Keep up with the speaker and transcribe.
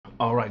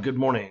All right, good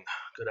morning,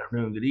 good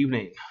afternoon, good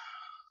evening.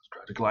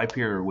 Tragic Life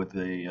here with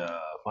the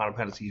Final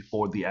Fantasy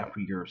for the After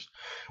Years.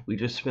 We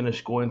just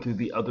finished going through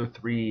the other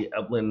three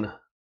Evelyn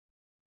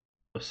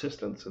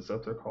assistants, is that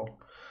what they're called?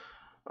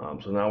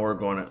 So now we're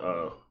going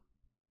to,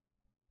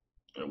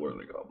 what are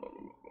they called?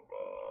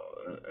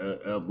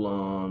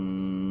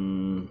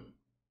 Evelyn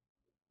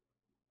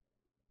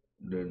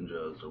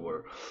Ninjas or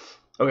whatever.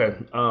 Okay,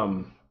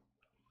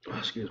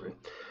 excuse me.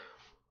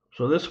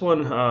 So this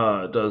one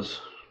does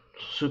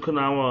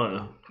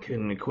Sukunawa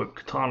can equip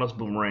katanas,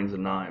 boomerangs,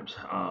 and knives.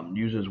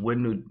 Uses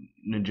wind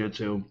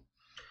ninjutsu.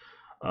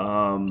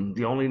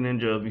 The only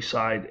ninja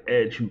beside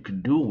Edge who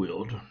can dual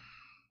wield.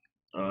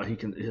 He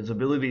can. His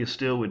ability is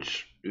steal,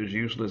 which is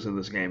useless in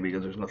this game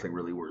because there's nothing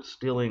really worth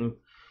stealing.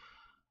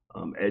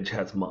 Edge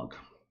has Mug.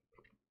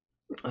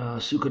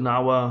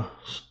 Sukunawa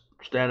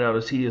stand out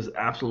as he is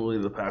absolutely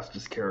the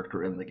fastest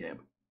character in the game.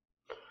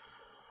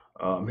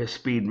 His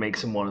speed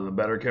makes him one of the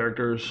better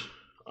characters.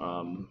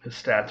 His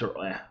stats are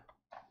eh.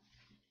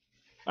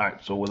 All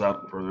right, so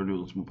without further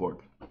ado, let's move forward.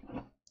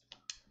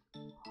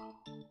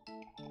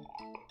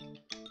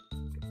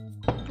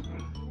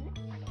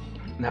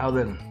 Now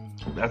then,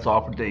 that's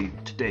all for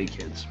today,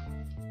 kids.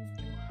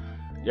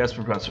 Yes,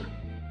 Professor.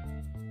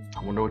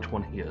 I wonder which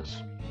one he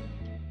is.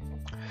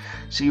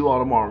 See you all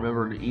tomorrow.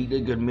 Remember to eat a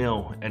good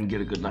meal and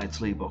get a good night's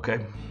sleep,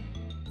 okay?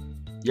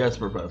 Yes,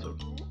 Professor.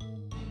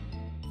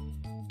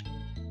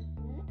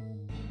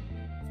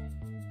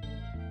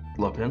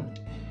 Love him?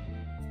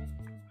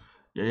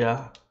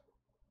 Yeah.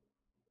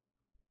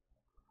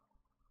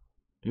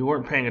 You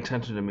weren't paying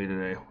attention to me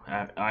today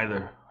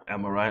either,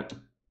 am I right?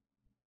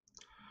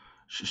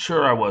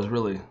 Sure I was,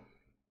 really.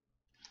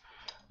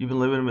 You've been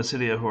living in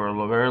Mysidia for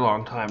a very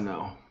long time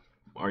now.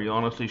 Are you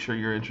honestly sure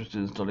you're interested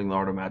in studying the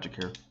art of magic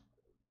here?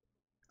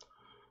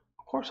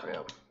 Of course I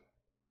am.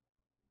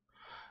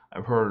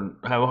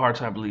 I have a hard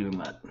time believing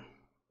that.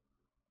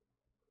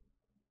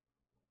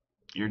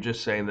 You're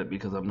just saying that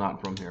because I'm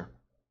not from here.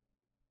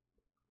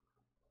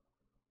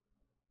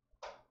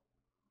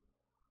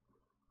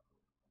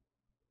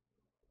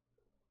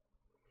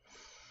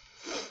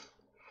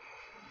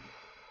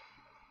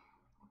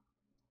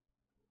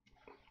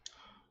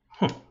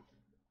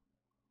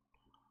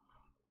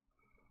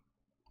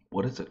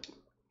 What is it?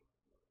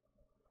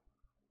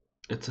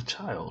 It's a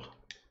child.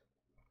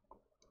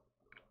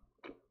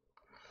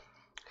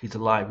 He's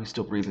alive. He's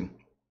still breathing.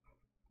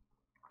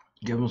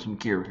 Give him some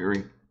care,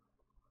 Harry.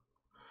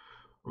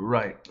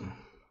 Right.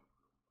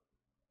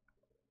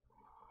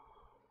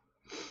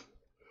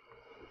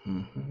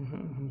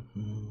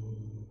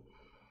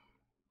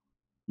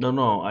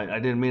 No, I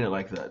didn't mean it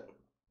like that.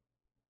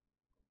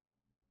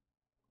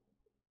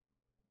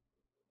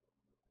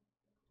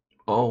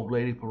 Oh,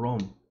 Lady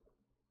Perome.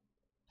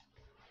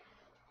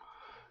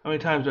 How many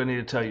times do I need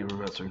to tell you,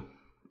 Professor?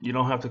 You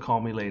don't have to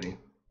call me Lady.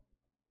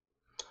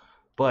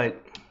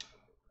 But,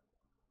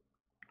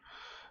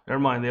 never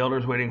mind, the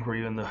Elder's waiting for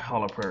you in the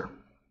Hall of Prayer.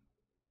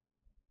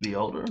 The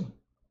Elder?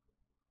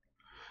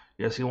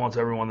 Yes, he wants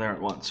everyone there at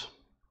once.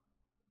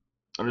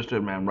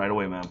 Understood, ma'am. Right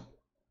away, ma'am.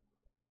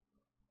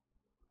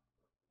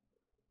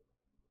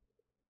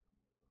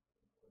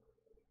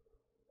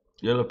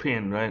 Yellow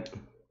pin, right?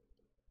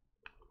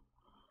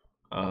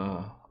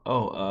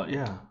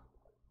 Yeah.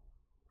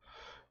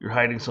 You're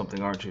hiding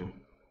something, aren't you?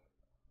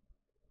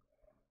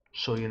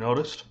 So you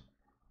noticed?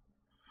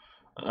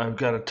 I've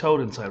got a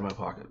toad inside my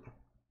pocket.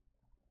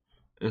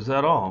 Is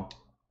that all?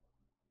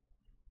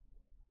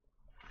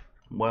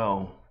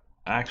 Well,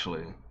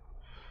 actually,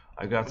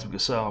 I got some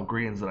Gasel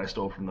greens that I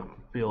stole from the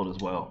field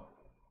as well.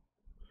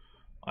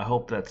 I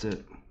hope that's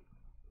it.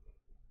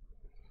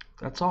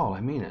 That's all, I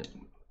mean it.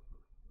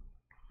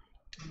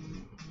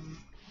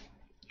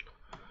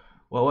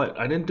 Well, what?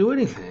 I didn't do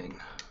anything.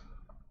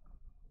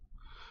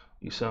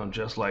 You sound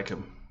just like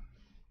him.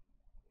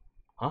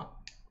 Huh?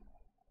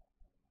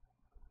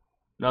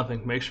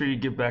 Nothing. Make sure you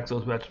give back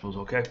those vegetables,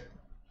 okay?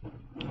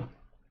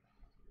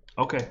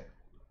 Okay.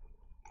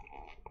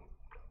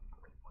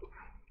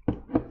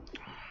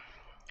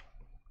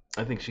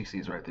 I think she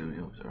sees right through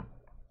you, sir.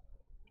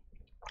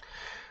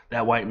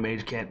 That white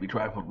mage can't be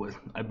trifled with.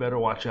 I better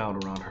watch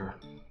out around her.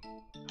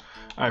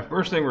 Alright,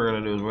 first thing we're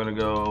going to do is we're going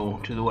to go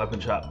to the weapon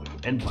shop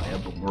and buy a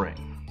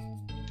boomerang.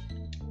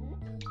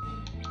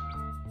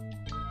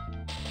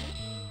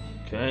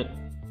 Okay.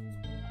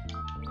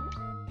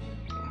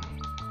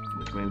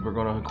 Which means we're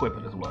going to equip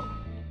it as well.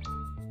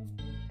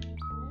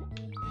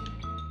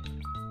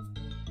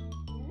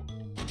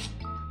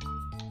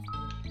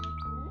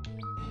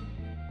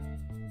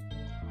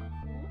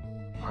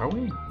 Are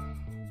we?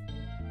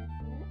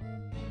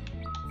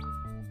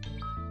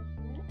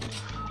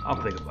 I'll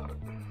think about it.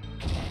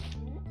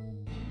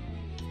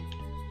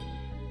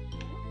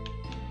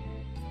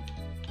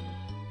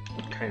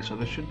 Okay, so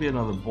there should be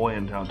another boy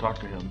in town. Talk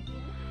to him.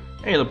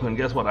 Hey, Lapun,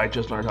 guess what? I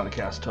just learned how to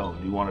cast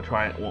Toad. You want to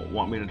try it?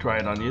 Want me to try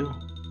it on you?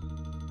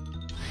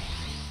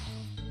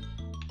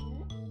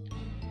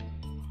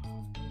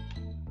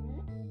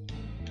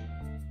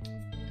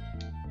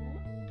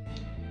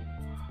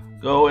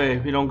 Go away.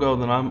 If you don't go,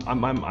 then I'm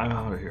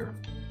out of here.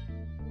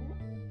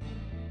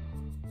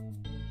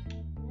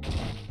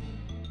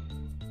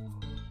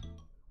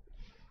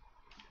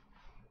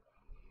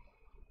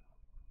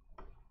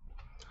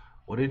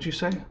 What did you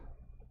say?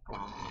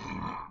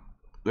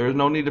 There is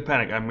no need to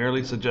panic. I'm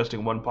merely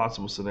suggesting one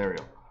possible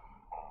scenario.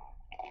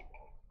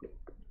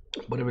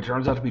 But if it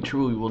turns out to be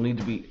true, we will need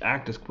to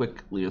act as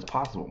quickly as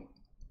possible.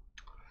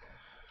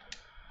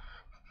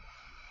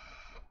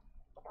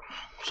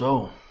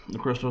 So, the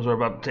crystals are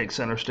about to take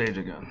center stage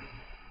again.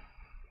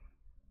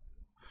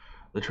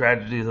 The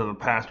tragedies of the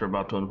past are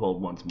about to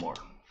unfold once more.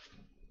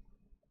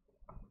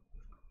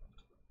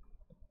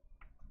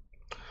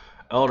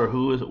 Elder,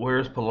 where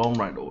is Palom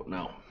right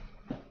now?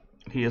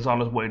 He is on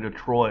his way to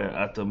Troy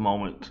at the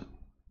moment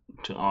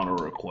to honor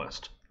a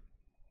request.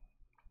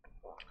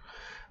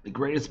 The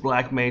greatest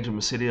black mage of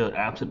Mysidia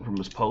absent from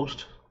his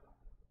post?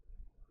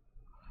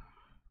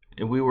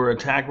 If we were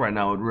attacked right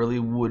now, it really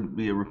would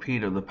be a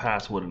repeat of the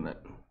past, wouldn't it?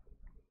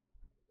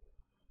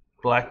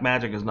 Black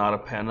magic is not a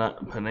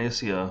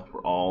panacea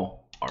for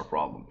all our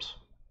problems.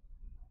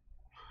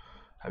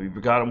 Have you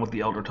forgotten what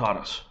the Elder taught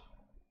us?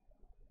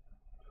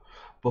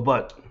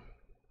 But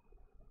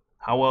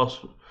how else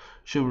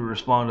should we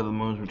respond to the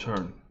moon's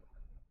return?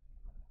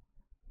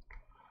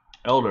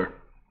 Elder.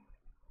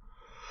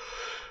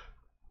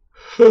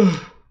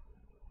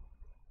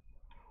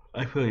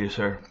 I feel you,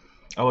 sir.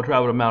 I will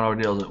travel to Mount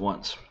Ordeals at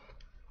once.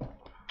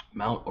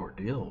 Mount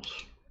Ordeals?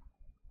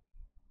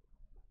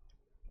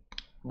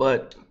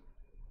 But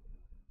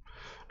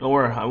don't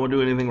worry, I won't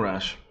do anything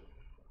rash.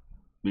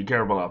 Be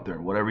careful out there.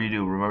 Whatever you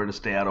do, remember to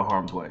stay out of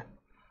harm's way.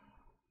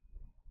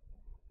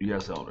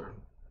 Yes, Elder.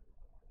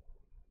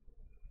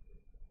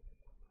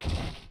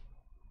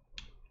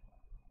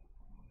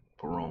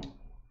 Palom.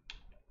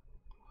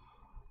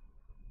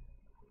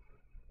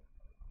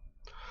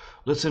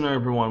 Listen,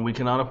 everyone, we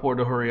cannot afford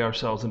to hurry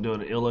ourselves into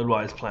an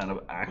ill-advised plan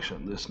of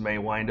action. This may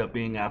wind up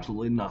being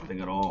absolutely nothing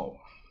at all.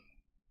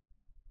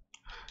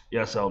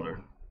 Yes, Elder.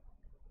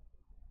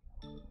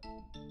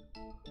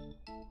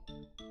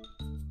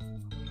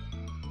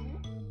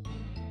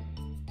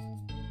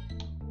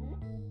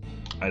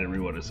 I didn't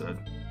read what it said.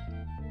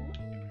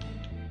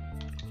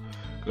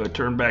 Go ahead,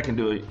 turn back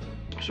into it,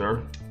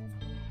 sir.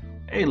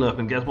 Hey, look,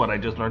 and guess what? I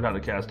just learned how to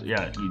cast it.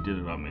 Yeah, you did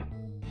it on me.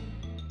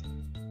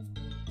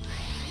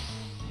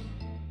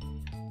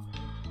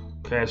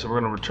 Okay, so we're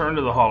going to return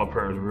to the Hall of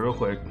Prayers real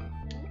quick.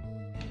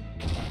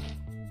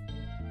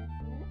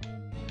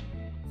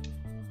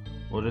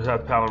 We'll just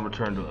have Palom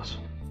return to us.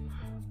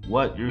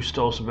 What? You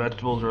stole some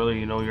vegetables earlier?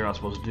 You know you're not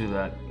supposed to do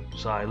that.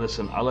 Sai,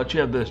 listen, I'll let you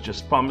have this.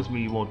 Just promise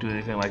me you won't do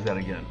anything like that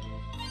again.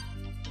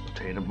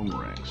 Potato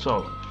boomerang.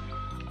 So,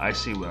 I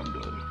see what I'm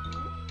doing.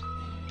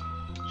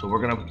 So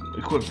we're going to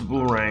equip the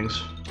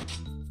boomerangs.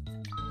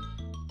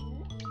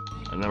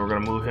 And then we're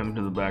going to move him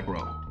to the back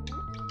row.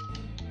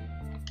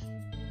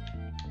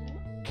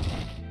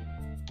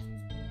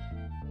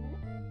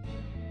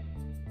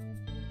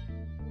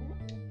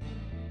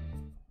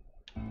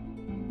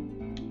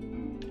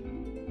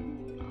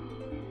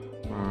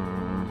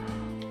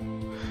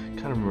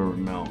 Kind of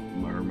remember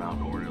where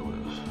Mount Ordeal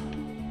is.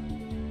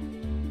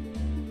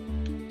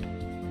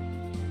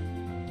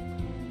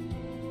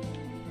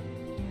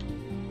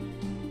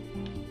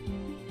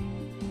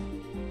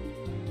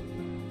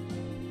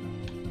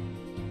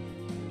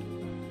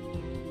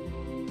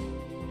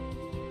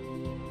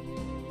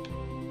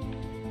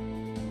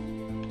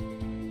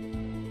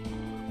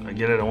 I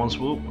get it in one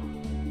swoop?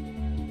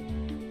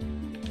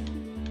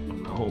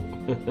 No.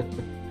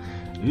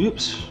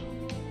 Oops.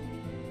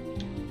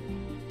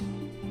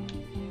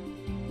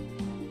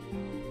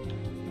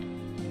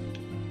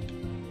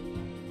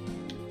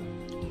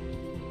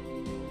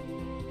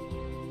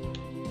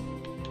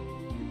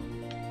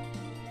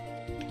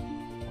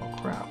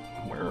 Crap,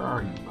 where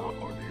are you, Mount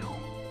Ordeal?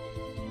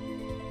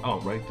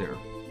 Oh, right there.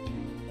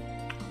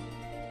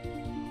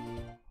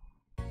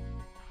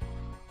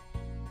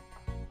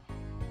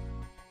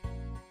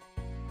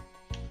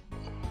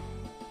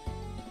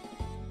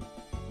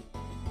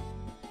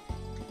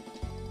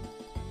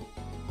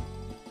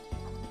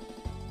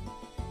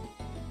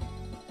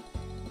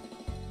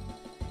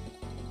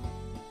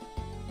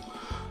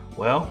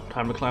 Well,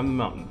 time to climb the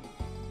mountain.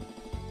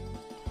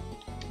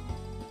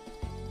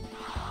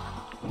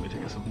 Let me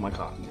take a sip of my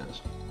coffee,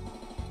 guys.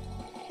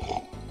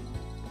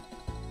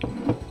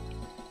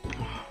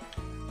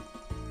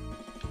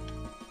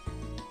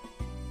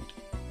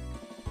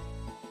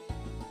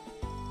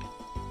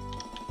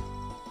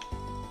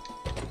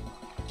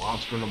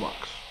 Monster in a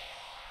box.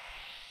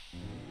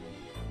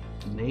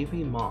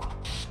 Navy moth.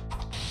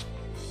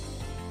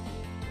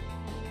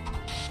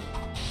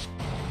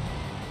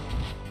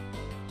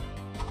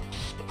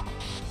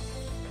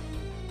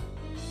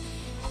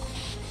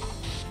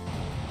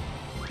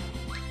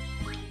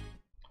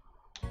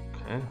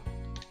 Okay.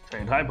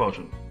 Tainted high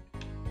potion.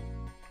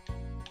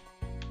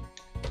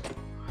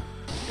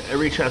 Okay,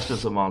 every chest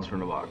is a monster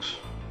in a box.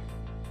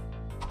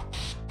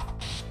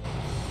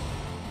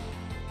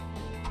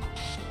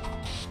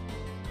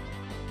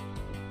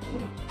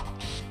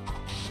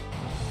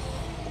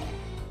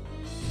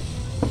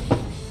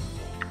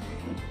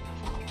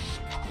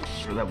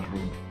 pressure. That was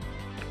rude.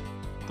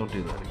 Don't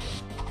do that again.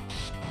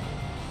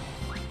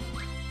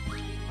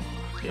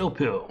 Skill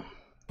pill.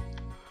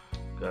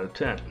 Got a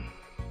 10.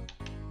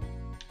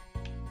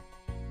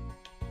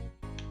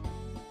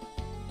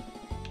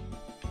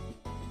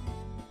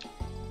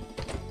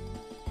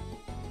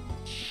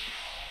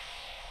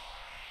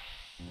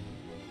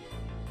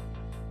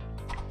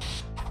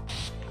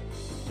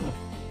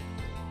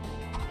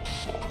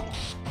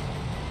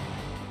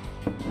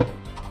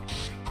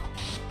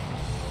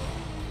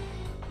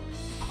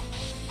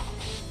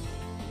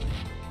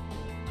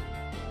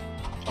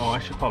 Oh, I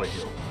should probably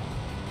heal.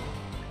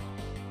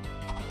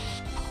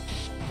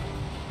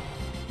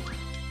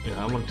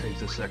 Yeah, I'm gonna take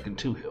the second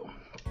to heal.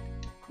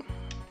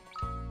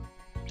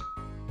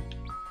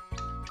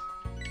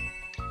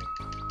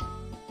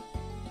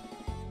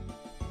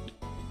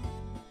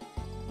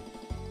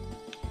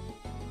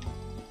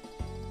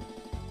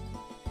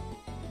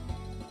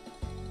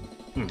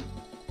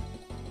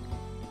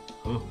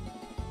 Oh.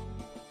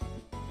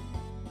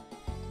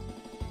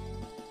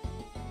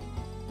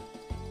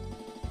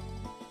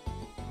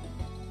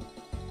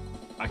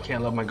 I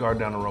can't let my guard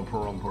down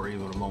for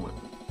even a moment.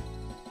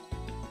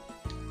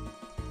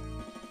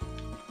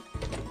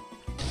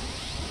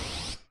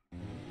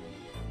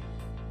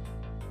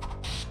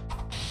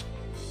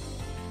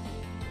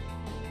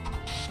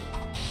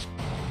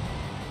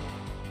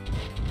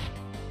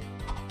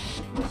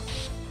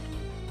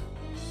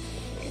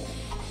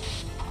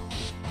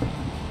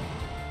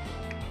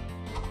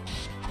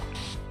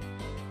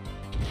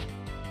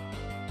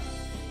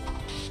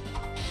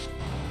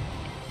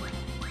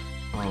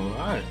 All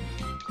right.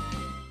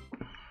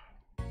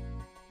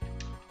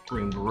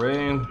 Green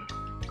Beret.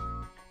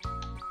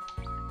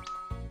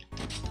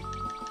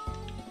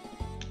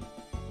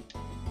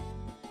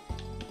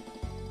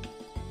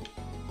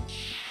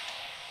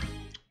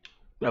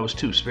 That was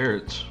 2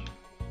 spirits.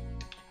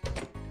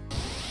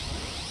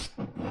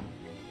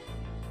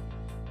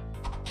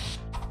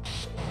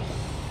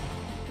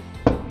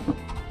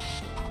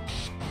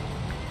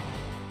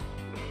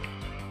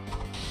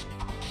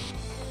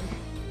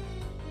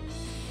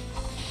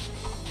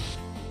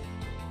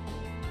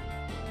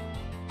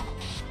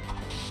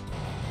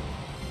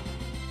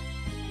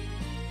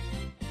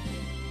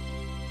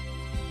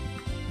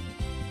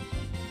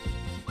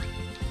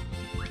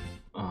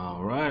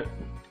 All right,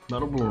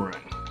 metal boomerang.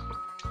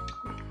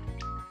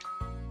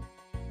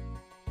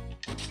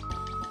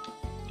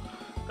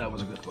 That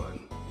was a good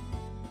fight.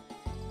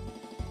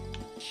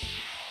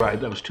 Right,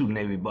 that was 2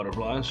 navy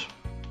butterflies.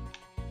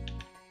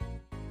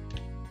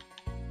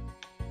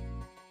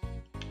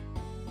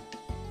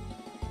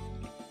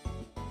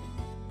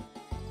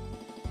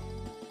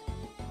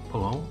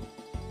 Hello?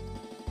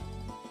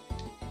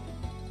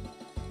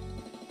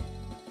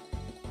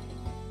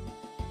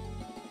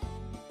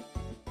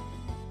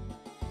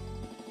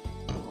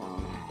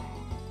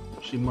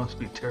 She must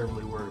be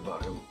terribly worried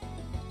about him.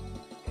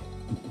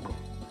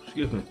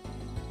 Excuse me.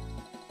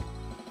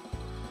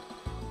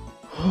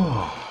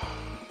 All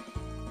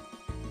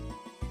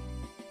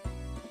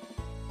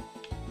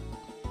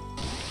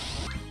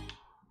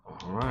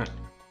right.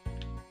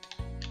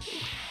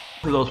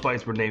 Those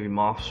fights were Navy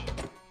Moths.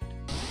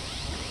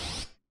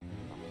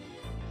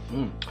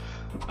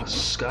 A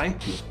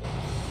Skype.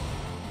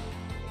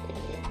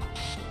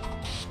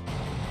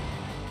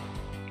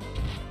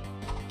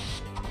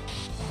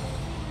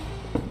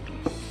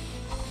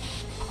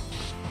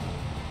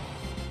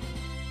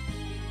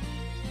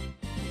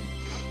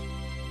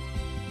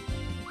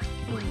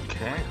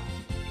 Okay.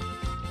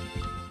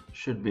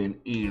 Should be an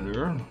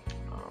either.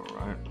 All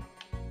right.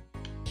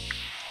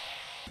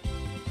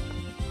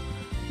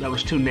 That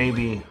was 2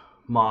 Navy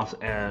Moth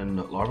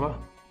and Larva.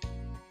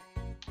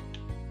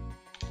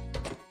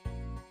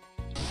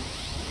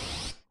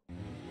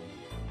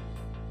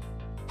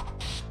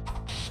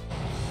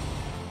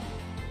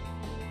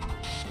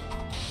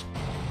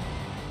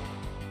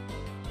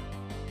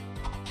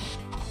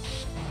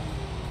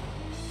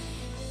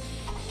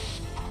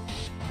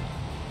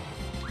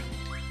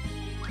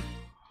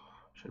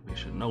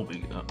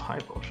 Shinobi high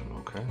potion,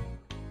 okay.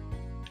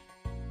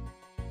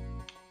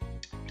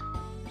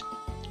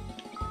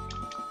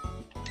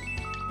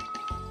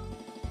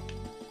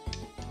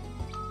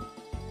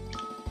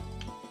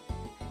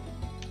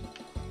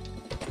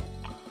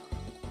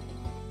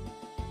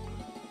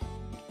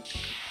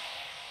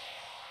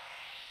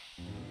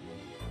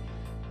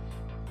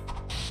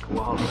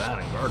 Wild Bat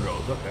and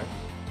Gargoyles, okay.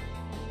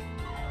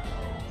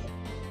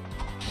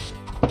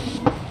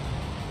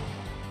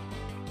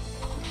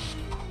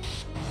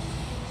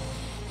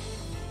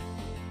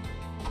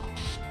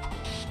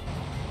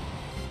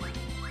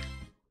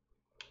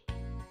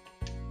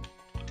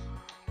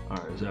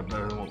 Alright, is that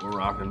better than what we're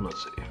rocking?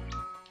 Let's see.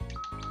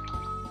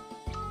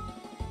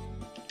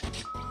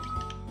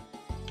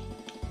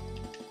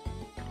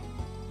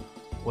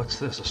 What's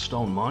this? A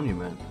stone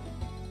monument?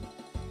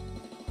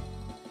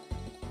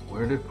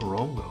 Where did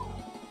Perone go?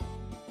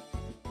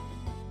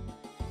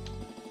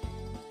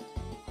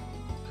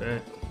 Okay.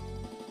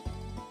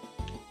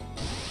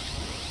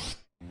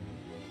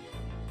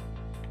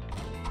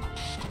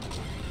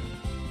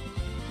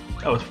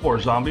 Oh, it's 4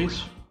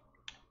 zombies.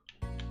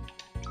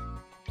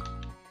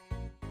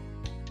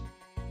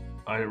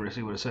 I didn't really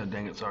see what it said.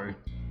 Dang it, sorry.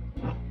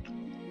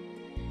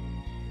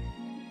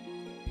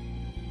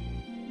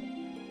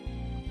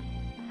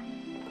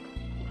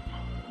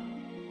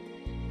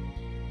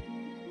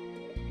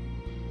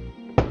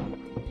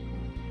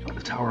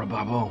 The Tower of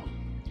Babel.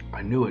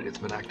 I knew it. It's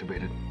been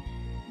activated.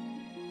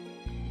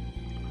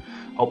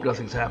 Hope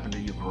nothing's happened to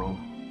you, Perot.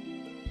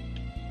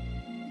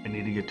 I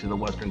need to get to the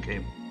Western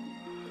Cape.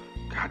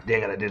 God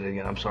dang it, I did it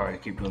again. I'm sorry. I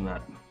keep doing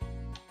that.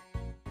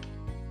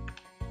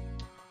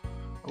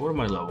 What am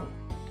I level?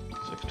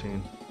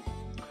 16.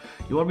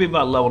 You want to be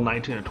about level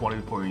 19 or 20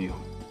 before you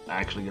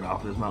actually get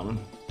off this mountain.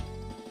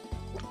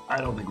 I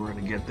don't think we're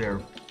going to get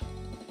there.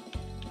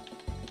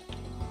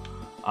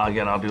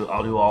 Again, I'll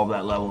do all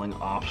that leveling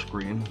off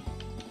screen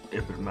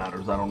if it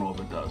matters. I don't know if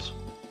it does.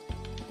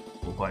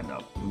 We'll find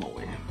out, won't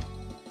we?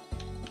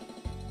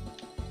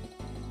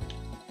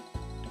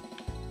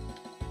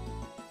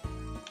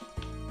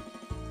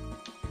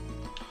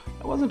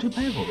 That wasn't too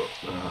painful though.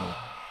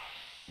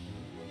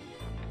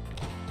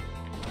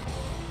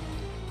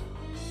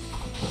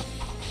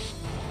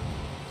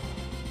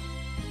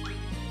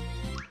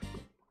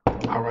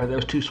 Alright,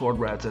 there's 2 sword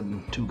rats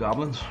and 2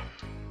 goblins.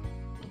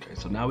 Okay,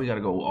 so now we gotta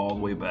go all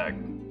the way back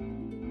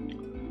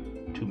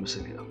to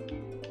Mysidia.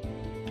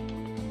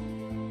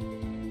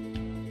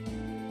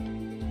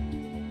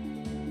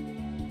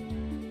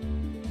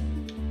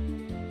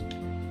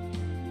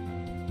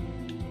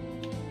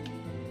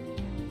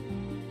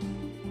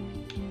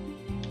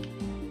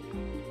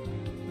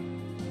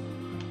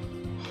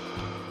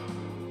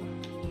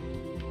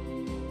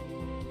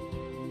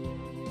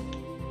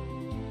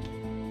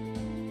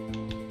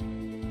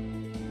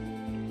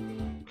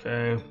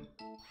 Okay.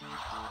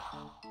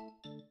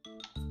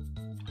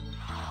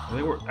 I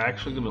think we're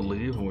actually going to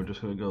leave and we're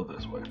just going to go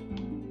this way.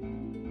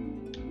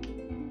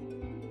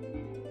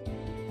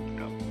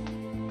 Yep.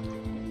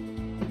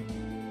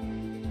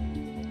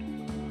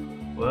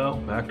 Well,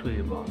 back to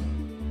Yvonne.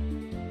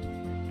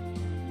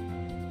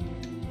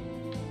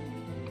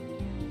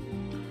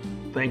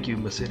 Thank you,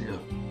 Mysidia.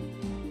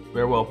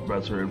 Farewell,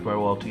 Professor, and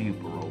farewell to you,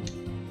 Perot.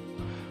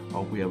 I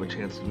hope we have a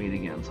chance to meet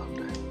again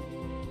someday.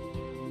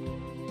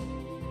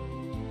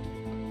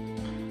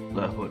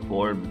 Left foot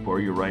forward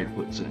before your right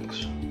foot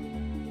sinks.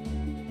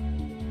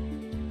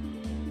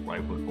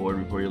 Right foot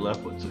forward before your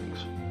left foot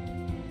sinks.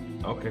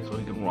 Okay, so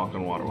he can walk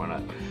on water, why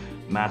not?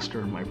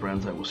 Master, my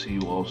friends, I will see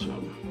you all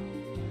soon.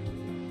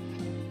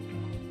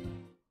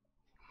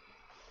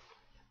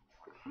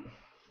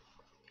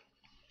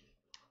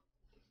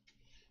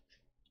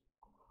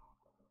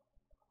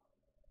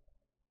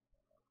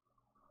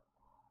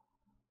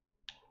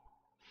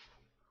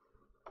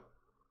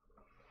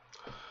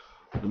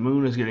 The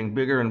moon is getting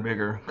bigger and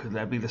bigger. Could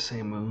that be the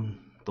same moon?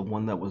 The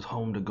one that was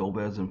home to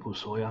Gomez and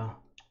Pusoya?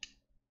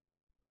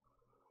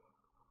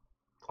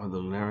 Are the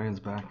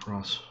Lunarians back for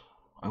us?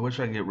 I wish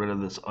I could get rid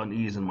of this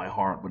unease in my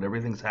heart, but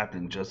everything's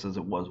happening just as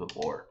it was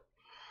before.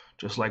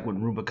 Just like when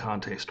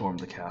Rubicante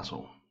stormed the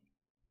castle.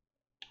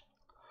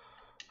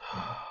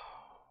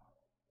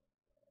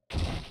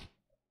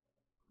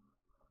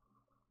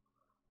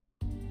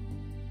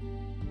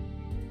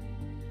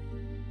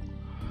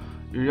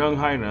 Your Young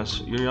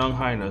Highness, Your Young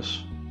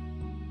Highness.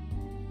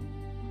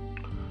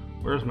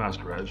 Where's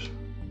Master Edge?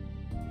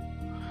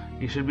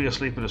 He should be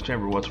asleep in his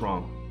chamber. What's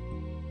wrong?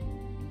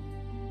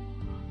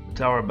 The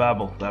Tower of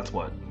Babel, that's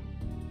what.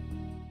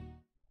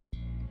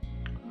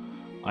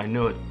 I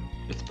knew it.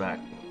 It's back.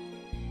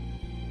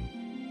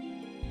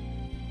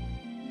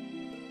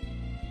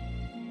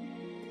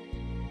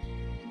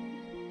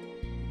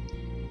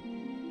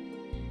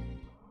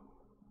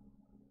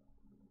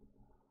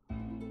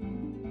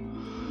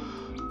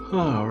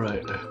 All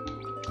right.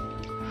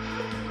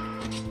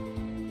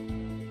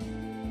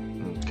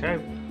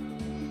 Okay.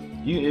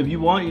 If you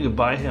want, you can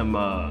buy him.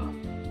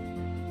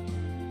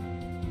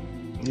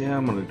 Yeah,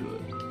 I'm gonna do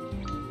it.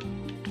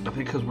 I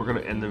think because we're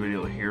gonna end the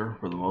video here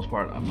for the most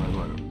part, I'm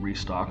gonna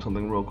restock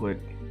something real quick.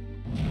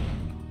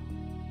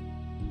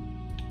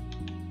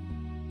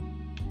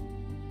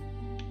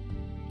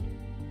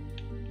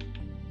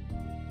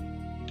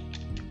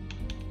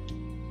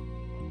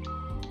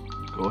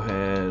 Go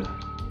ahead.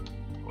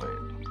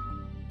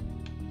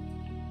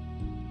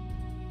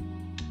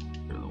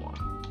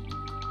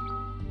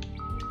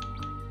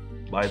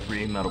 Buy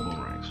 3 metal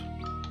boomerangs.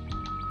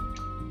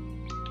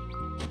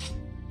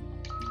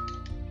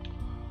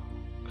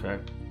 Okay.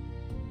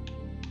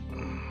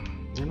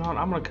 You know what?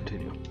 I'm gonna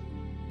continue.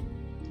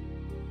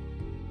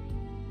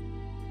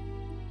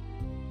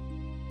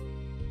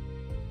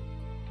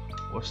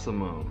 What's the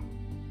moon?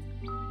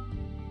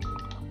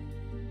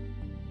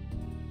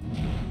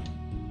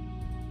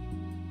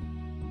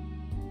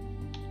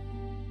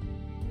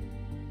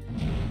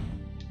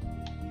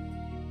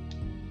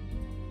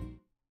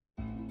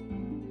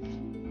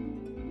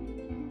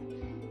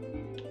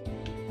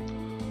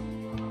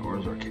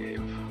 Where's our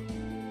cave?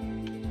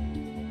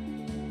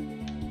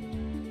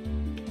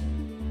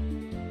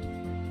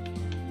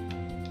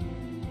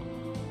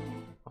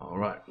 All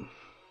right.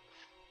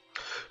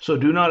 So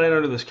do not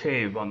enter this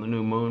cave on the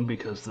new moon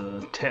because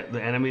the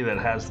enemy that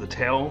has the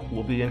tail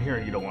will be in here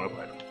and you don't want to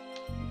fight him.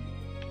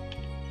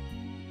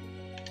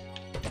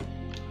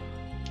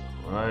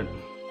 Alright.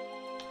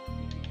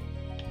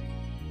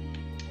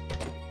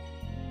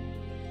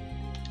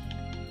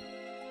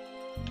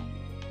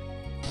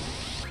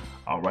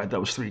 Alright, that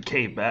was 3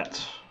 cave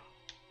bats.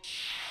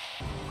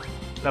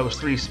 That was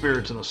 3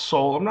 spirits and a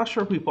soul. I'm not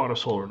sure if we bought a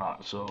soul or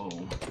not, so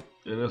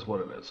it is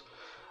what it is.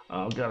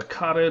 Got a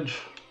cottage.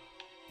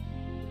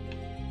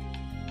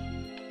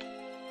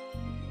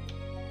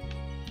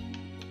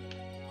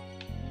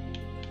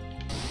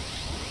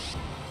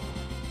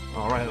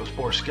 Alright, that was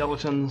 4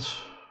 skeletons.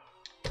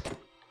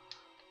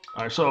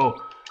 Alright,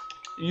 so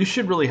you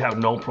should really have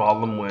no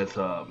problem with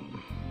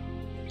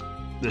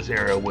this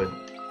area with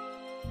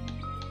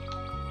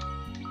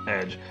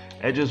Edge.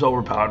 Edge is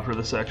overpowered for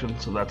this section,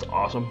 so that's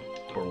awesome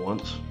for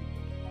once.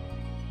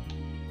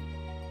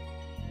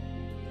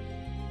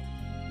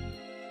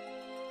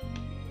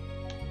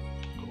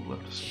 Go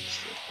left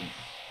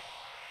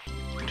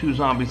to 2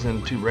 zombies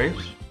and 2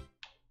 wraiths.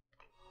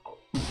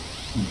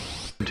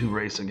 2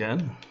 wraiths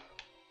again.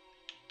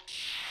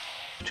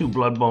 2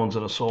 blood bones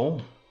and a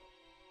soul.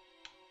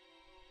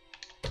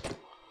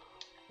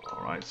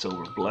 Alright,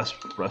 silver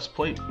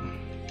breastplate.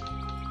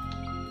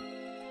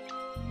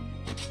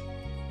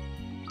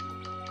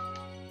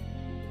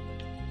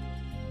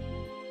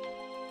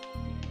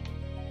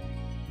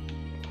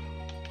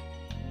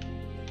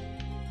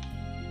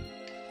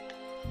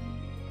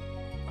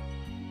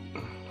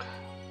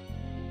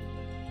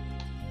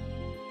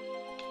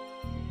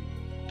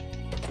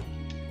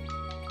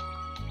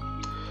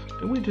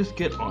 Did we just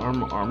get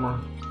armor?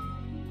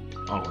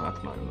 Oh,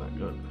 that's not even that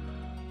good.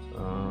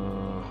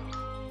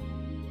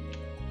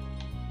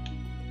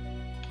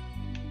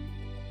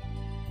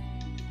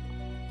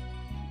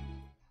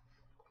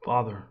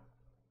 Father,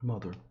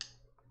 mother.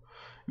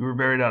 You were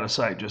buried out of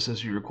sight, just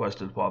as you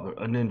requested, Father.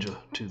 A ninja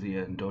to the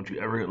end. Don't you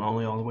ever get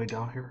lonely all the way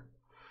down here?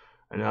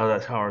 And now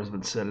that tower has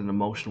been set into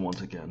motion once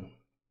again.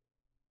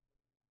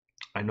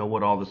 I know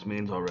what all this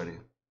means already.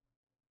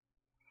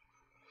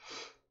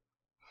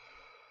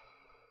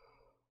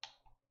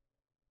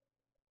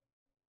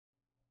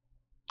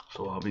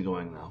 So I'll be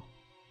going now.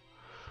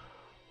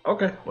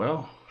 Okay,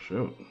 well,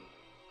 shoot.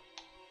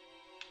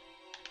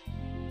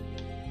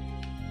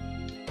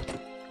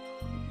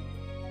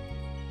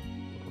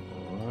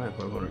 Alright,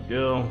 500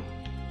 gil.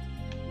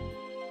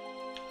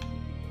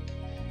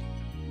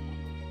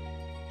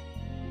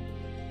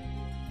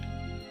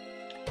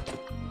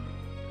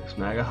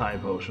 Snag a high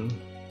potion.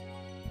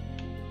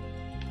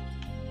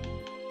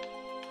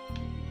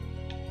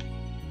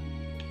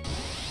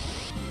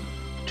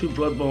 Two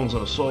blood bones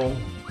and a soul.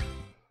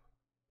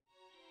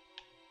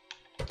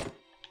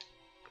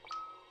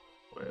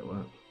 Wait,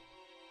 what?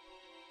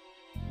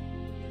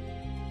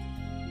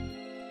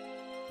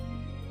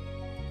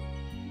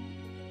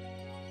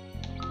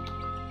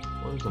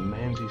 What is the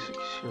Manzi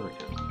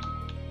Shuriken?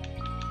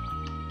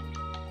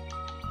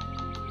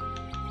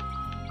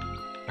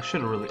 I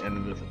should have really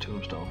ended with a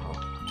tombstone, huh?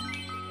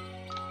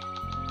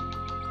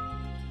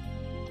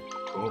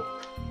 Cool.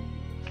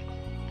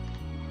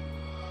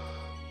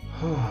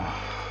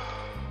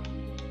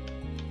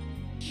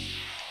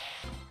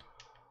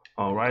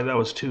 Alright, that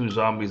was 2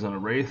 zombies and a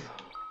wraith.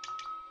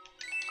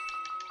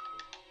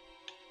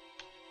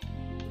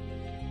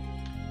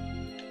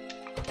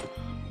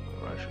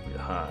 Alright, should be a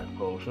high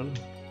potion.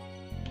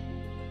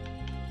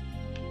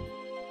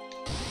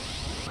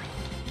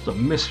 It's a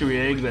mystery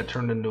egg that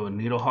turned into a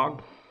needle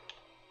hog.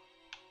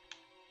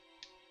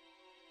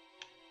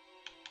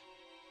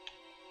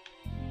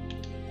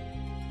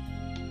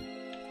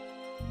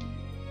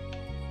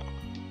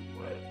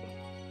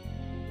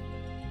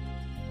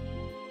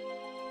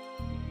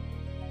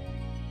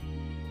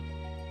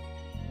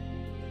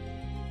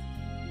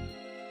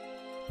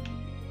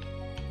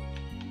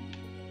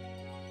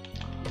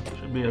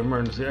 Be an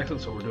emergency exit,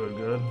 so we're doing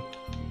good.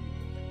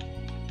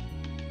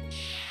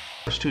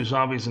 There's 2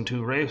 zombies and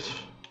 2 wraiths.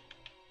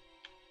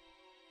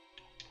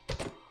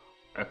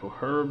 Echo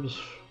herbs.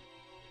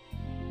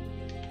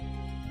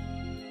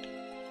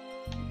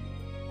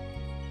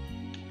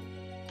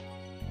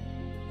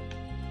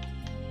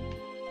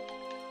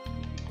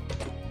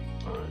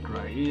 Alright,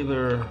 dry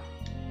ether.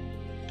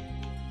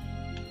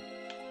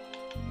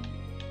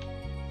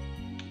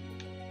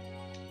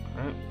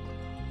 Alright.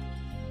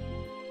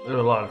 There are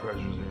a lot of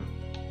treasures here.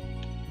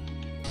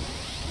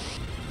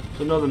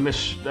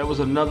 That was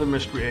another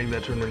mystery egg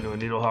that turned into a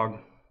needle hog.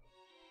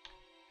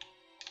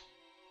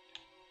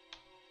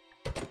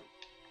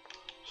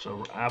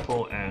 So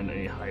apple and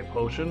a high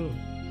potion.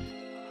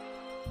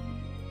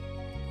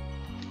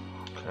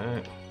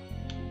 Okay.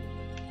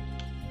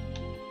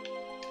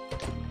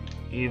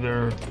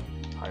 Either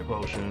high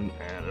potion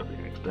and a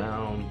phoenix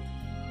down.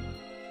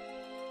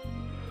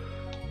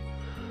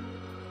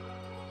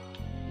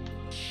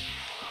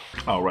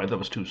 Alright, that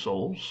was 2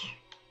 souls.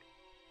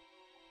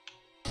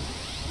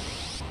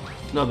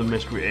 Another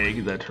mystery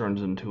egg that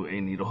turns into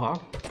a needle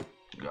hog.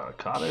 Got a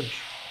cottage.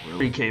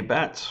 3K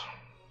bats.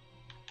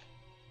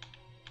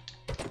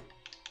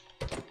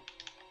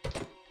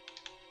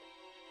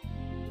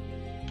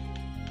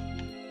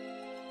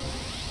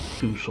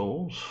 2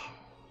 souls.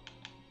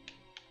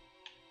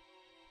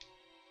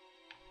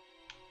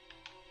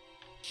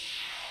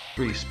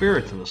 Three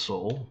spirits and a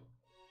soul.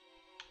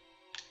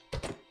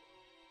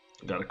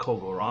 Got a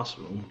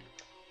Kogorosu.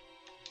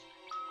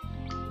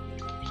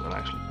 Is that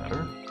actually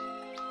better?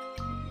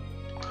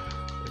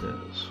 It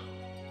is.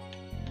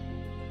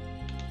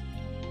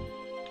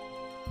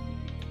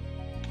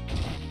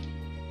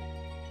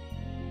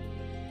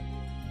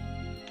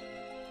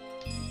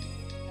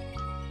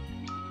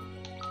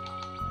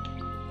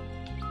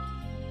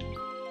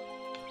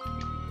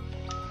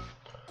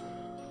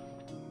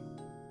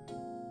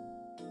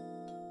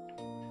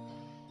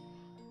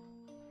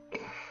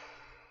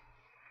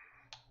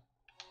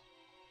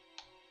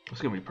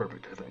 It's gonna be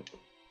perfect, I think.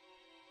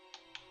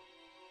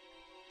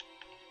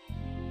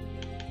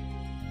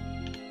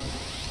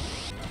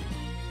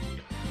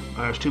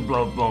 There's 2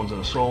 blood bones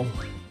and a soul.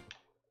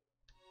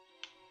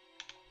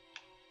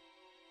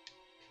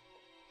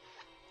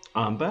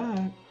 I'm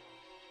back.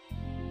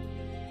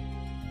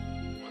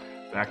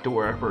 Back to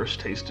where I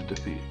first tasted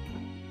defeat.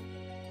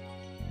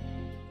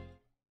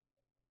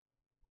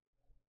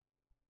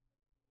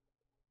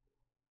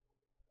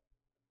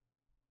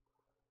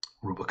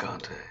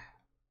 Rubicante.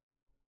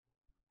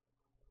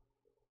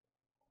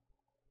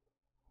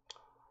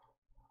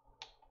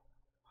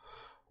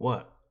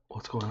 What?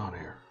 What's going on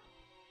here?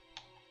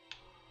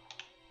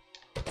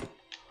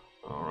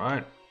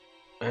 Alright.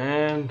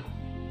 And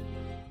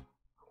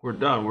we're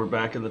done. We're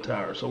back in the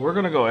tower. So we're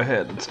going to go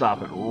ahead and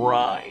stop it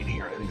right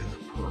here. I think it's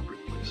a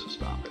perfect place to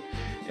stop it.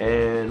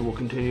 And we'll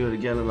continue it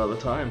again another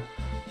time.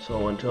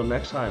 So until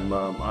next time,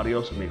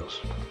 adios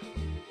amigos.